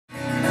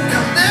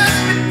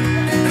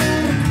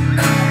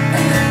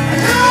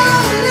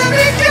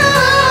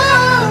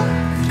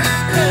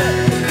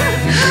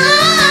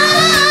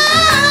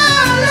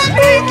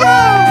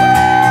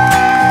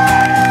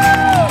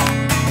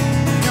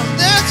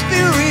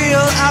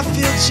I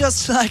feel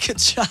just like a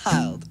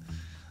child.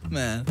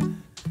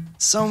 Man,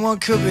 someone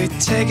could be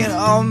taking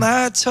all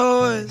my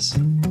toys.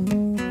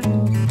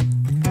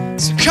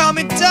 So call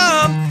me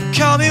dumb,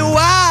 call me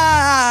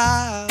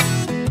wild.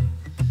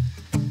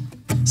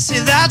 See,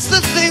 that's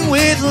the thing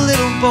with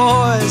little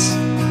boys.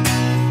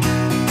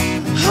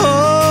 Oh,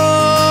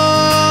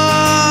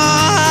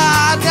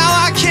 now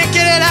I can't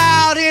get it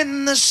out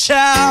in the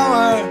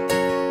shower.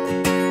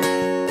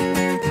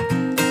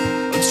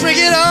 Drink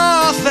it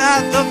off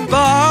at the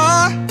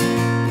bar.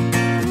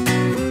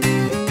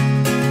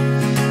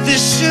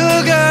 This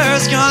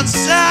sugar's gone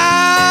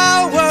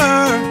sour,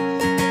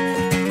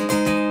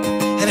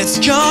 and it's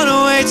gone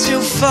way too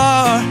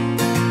far.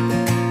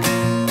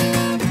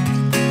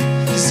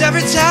 'Cause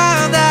every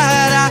time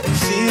that I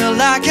feel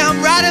like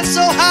I'm riding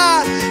so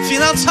high,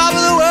 feel on top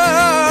of the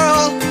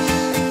world,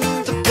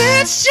 the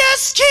bitch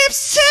just keeps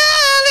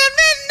telling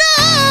me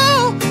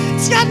no,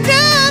 it's got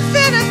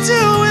nothing to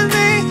do with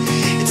me.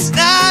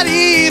 Not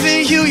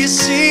even you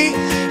see,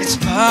 it's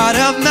part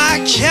of my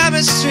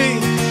chemistry.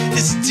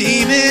 This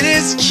demon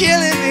is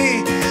killing me,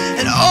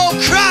 and oh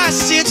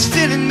Christ, it's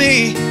filling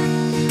me.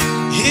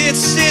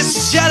 It's this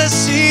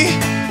jealousy,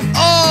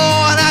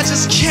 oh, and I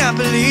just can't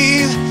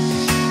believe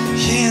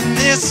in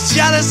this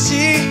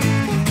jealousy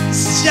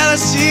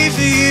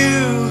for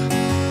you.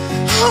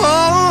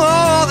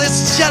 Oh, this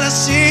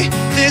jealousy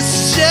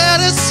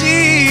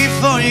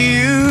for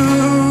you.